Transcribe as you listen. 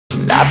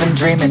I've been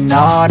dreaming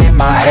on in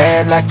my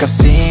head like I've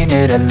seen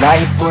it. A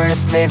life worth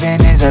living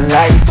is a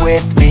life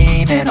with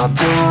meaning. I'll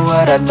do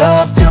what I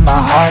love till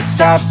my heart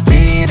stops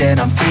beating.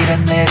 I'm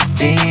feeding this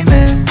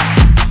demon.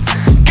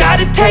 Got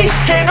a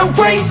taste, can't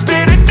erase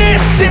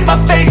bitterness in my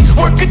face.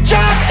 Work a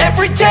job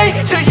every day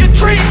till your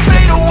dreams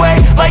fade away.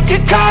 Like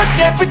a card,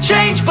 never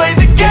change, play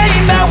the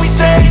game that we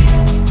say.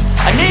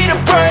 I need a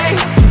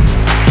break.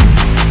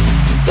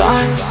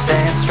 I'm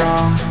staying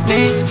strong,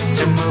 need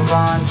to move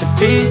on to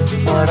be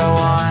what I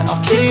want.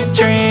 I'll keep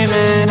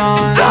dreaming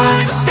on.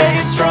 I'm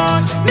staying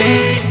strong,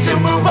 need to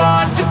move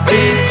on to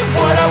be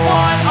what I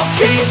want. I'll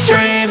keep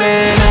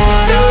dreaming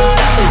on.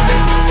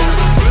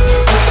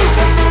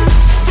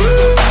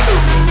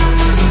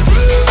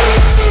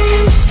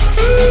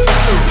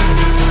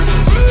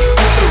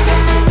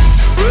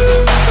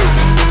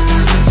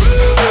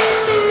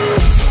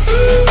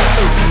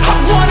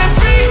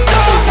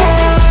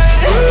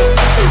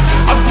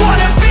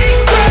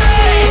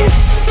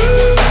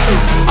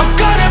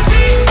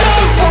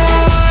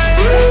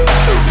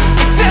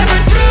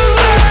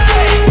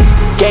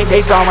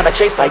 Face on when I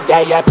chase like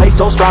that. Yeah, I play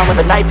so strong with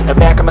a knife in the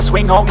back. I'ma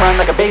swing home run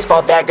like a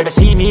baseball bat. Gonna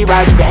see me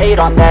rise if you hate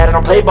on that. I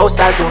don't play both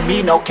sides, doing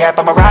me no cap.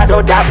 I'ma ride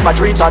or die for my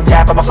dreams on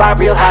tap. I'ma fly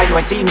real high, you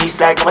ain't see me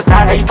slack. No, it's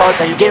not how you fall, it's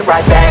how you get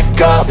right back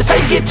up. That's how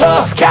you get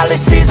tough.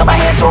 Calluses on my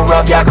hands so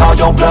rough, yeah, I call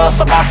your bluff.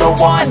 I'm not the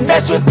one,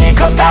 mess with me and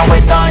come out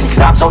with none. Cause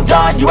I'm so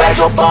done, you had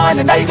your fun.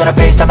 And now you're gonna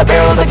face down the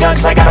barrel of the gun.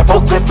 Cause I got a full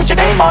clip, put your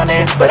name on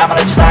it. But I'ma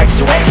let you slide cause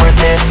you ain't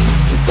worth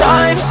it.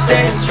 I'm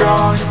staying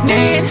strong,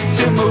 need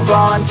to move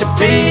on to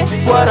be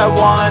what I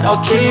want.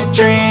 I'll keep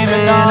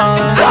dreaming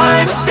on.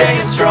 I'm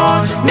staying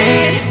strong,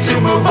 need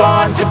to move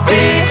on to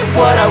be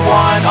what I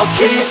want. I'll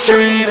keep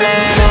dreaming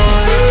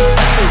on.